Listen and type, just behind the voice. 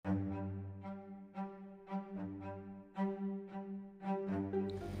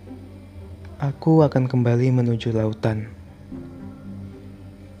Aku akan kembali menuju lautan,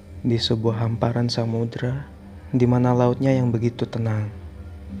 di sebuah hamparan samudra, di mana lautnya yang begitu tenang.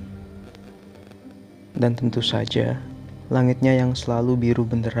 Dan tentu saja, langitnya yang selalu biru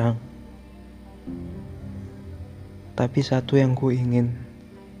benderang. Tapi satu yang ku ingin,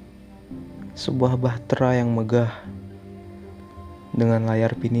 sebuah bahtera yang megah, dengan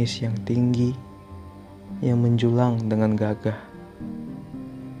layar finish yang tinggi, yang menjulang dengan gagah.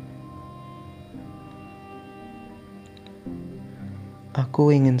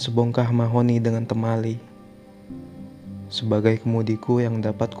 Aku ingin sebongkah mahoni dengan temali, sebagai kemudiku yang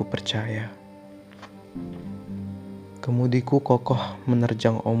dapat kupercaya. Kemudiku kokoh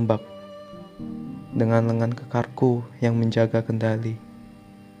menerjang ombak, dengan lengan kekarku yang menjaga kendali.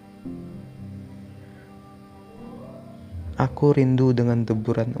 Aku rindu dengan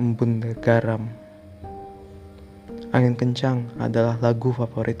deburan embun garam. Angin kencang adalah lagu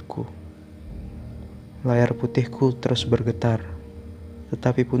favoritku. Layar putihku terus bergetar,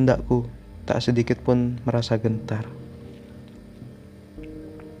 tetapi pundakku tak sedikit pun merasa gentar.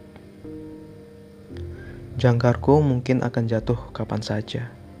 Jangkarku mungkin akan jatuh kapan saja,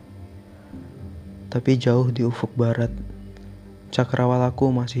 tapi jauh di ufuk barat,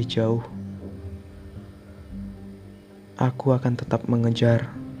 cakrawalaku masih jauh. Aku akan tetap mengejar,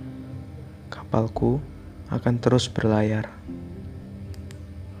 kapalku akan terus berlayar.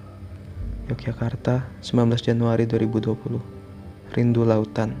 Yogyakarta, 19 Januari 2020. Rindu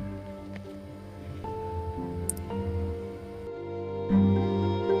Lautan.